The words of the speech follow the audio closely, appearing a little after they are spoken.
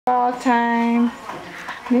Ball time.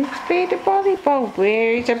 Let's play the volleyball.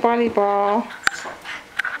 Where is the volleyball?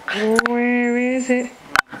 Where is it?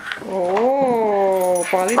 Oh,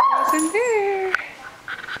 volleyball's in there.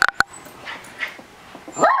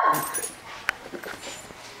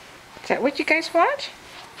 Is that what you guys want?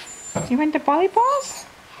 You want the volleyballs?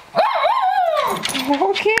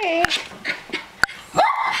 Okay.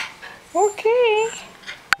 Okay.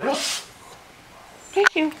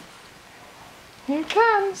 Thank you. Here it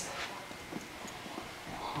comes.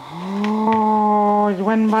 Oh, you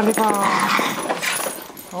won volleyball.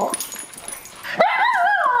 Oh.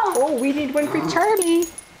 Oh, we need one for Charlie.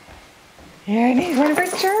 Yeah, I need one for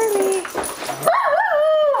Charlie.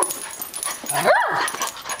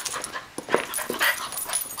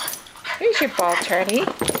 Here's your ball, Charlie.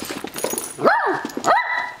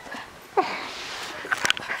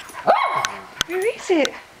 Where is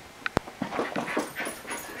it?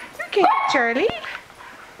 Okay, Charlie.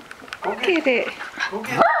 Go get it. Go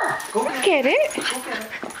get it. Go get it.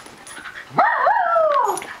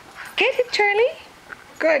 Get it, Charlie.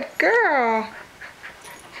 Good girl.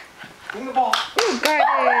 Bring the ball. You got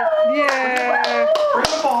it. Yeah. Bring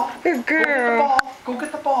the ball. Good girl. Go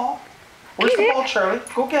get the ball. Where's the ball, Charlie?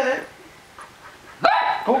 Go get it.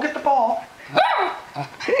 Go get the ball.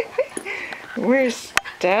 Where's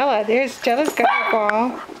Stella? There's Stella's got the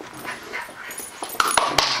ball.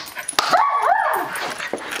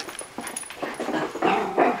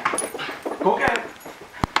 Go get it.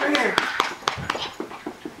 Bring it here.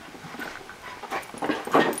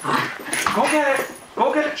 Go get it.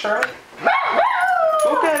 Go get it, Charlie.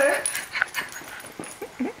 Go get it.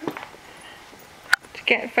 She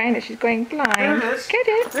can't find it. She's going blind. There it is. Get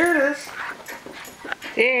it. There it is.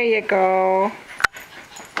 There you go.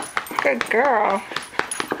 Good girl.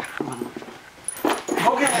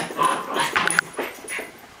 Go get it.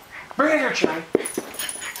 Bring it here, Charlie.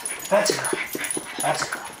 That's a girl. That's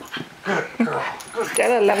a girl. Good girl. Good.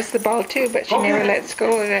 Stella loves the ball too, but she never lets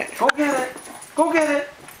go of it. Go get it. Go get it.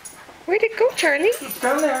 Where'd it go, Charlie? It's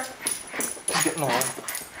down there. She's getting lower.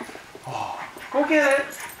 Oh. Go get it.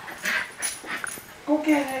 Go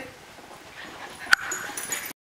get it.